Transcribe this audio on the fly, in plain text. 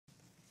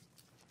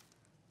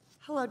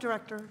Hello,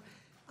 Director.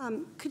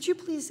 Could you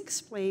please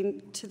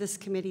explain to this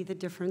committee the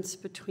difference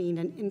between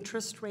an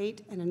interest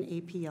rate and an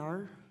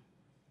APR?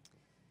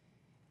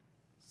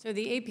 So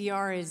the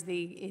APR is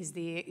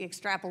the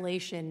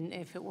extrapolation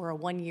if it were a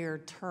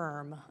one-year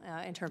term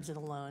in terms of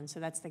the loan. So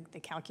that's the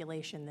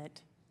calculation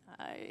that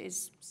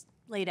is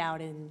laid out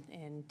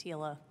in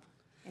TILA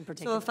in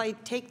particular. So if I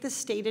take the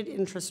stated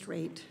interest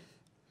rate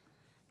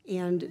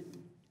and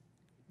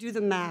do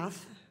the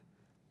math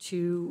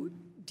to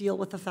deal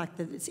with the fact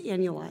that it's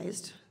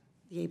annualized,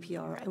 the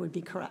APR, I would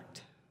be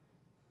correct.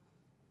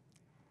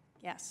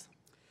 Yes.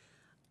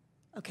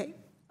 Okay.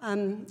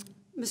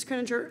 Ms.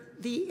 Krininger,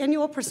 the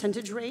annual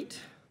percentage rate,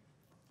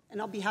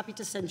 and I'll be happy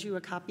to send you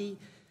a copy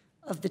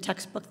of the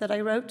textbook that I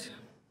wrote,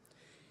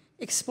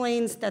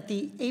 explains that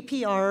the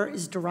APR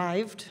is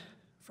derived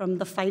from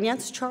the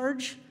finance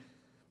charge,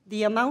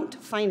 the amount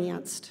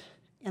financed,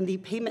 and the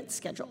payment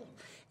schedule.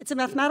 It's a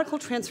mathematical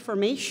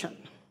transformation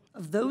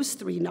of those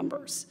three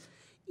numbers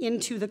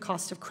into the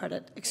cost of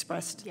credit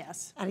expressed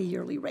at a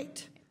yearly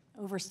rate.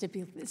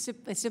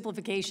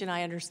 Simplification,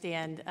 I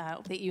understand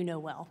that you know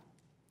well.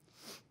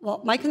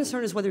 Well, my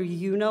concern is whether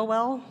you know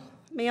well,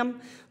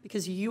 ma'am,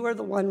 because you are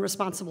the one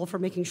responsible for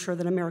making sure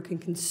that American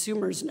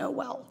consumers know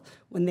well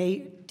when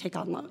they take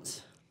on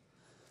loans.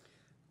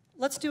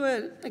 Let's do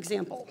an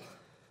example.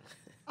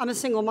 I'm a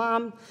single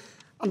mom.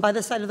 I'm by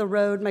the side of the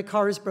road. My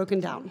car is broken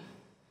down.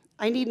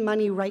 I need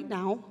money right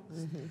now.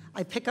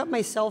 I pick up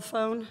my cell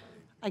phone.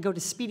 I go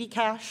to Speedy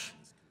Cash,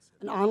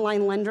 an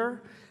online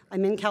lender.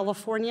 I'm in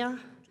California.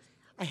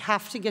 I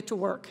have to get to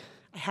work.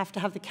 I have to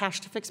have the cash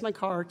to fix my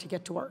car to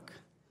get to work.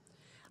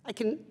 I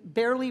can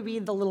barely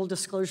read the little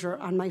disclosure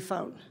on my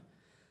phone.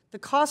 The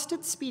cost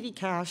at Speedy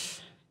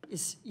Cash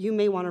is, you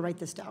may want to write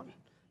this down,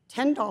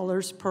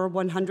 $10 per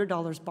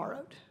 $100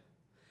 borrowed.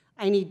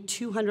 I need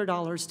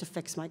 $200 to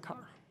fix my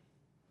car.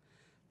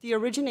 The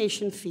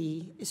origination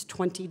fee is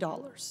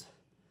 $20.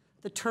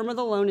 The term of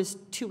the loan is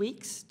 2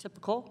 weeks,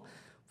 typical,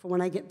 for when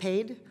I get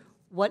paid.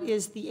 What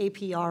is the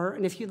APR?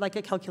 And if you'd like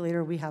a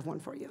calculator, we have one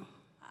for you.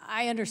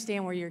 I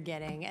understand where you're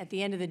getting. At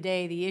the end of the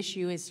day, the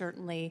issue is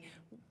certainly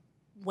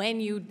when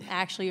you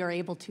actually are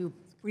able to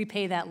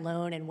repay that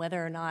loan and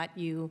whether or not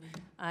you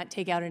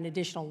take out an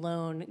additional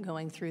loan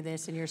going through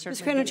this, and you're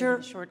certainly getting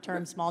the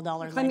short-term,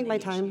 small-dollar lending my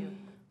time.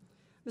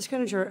 Ms.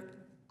 Krininger,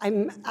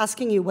 I'm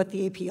asking you what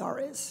the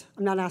APR is.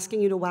 I'm not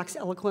asking you to wax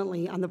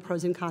eloquently on the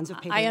pros and cons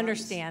of paying I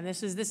understand.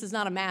 This is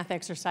not a math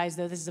exercise,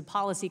 though. This is a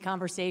policy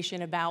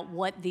conversation about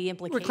what the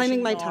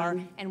implications are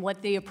and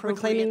what the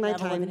appropriate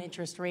level of an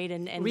interest rate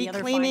and the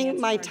other finance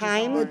charges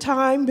are. The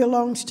time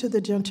belongs to the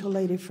gentle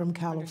lady from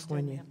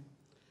California.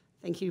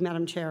 Thank you,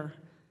 Madam Chair.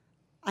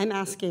 I'm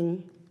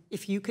asking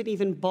if you could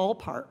even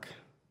ballpark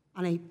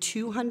on a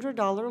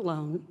 $200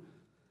 loan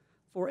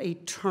for a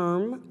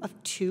term of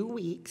 2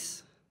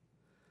 weeks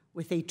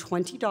with a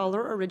 $20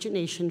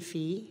 origination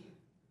fee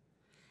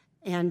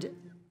and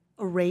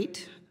a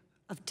rate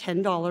of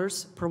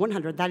 $10 per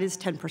 100, that is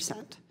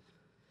 10%.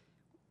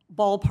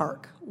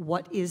 Ballpark,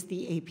 what is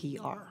the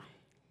APR?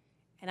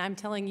 And I'm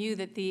telling you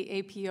that the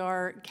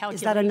APR calculation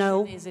is that a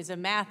no? is a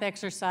math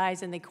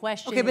exercise, and the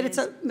question is,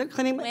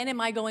 when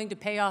am I going to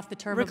pay off the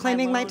term of my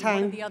loan? What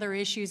are the other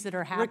issues that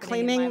are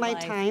happening in my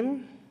life?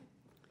 Time.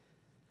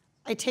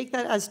 I take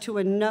that as to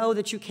a no,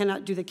 that you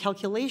cannot do the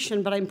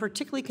calculation, but I'm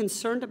particularly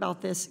concerned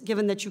about this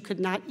given that you could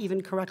not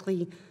even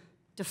correctly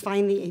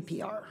define the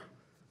APR.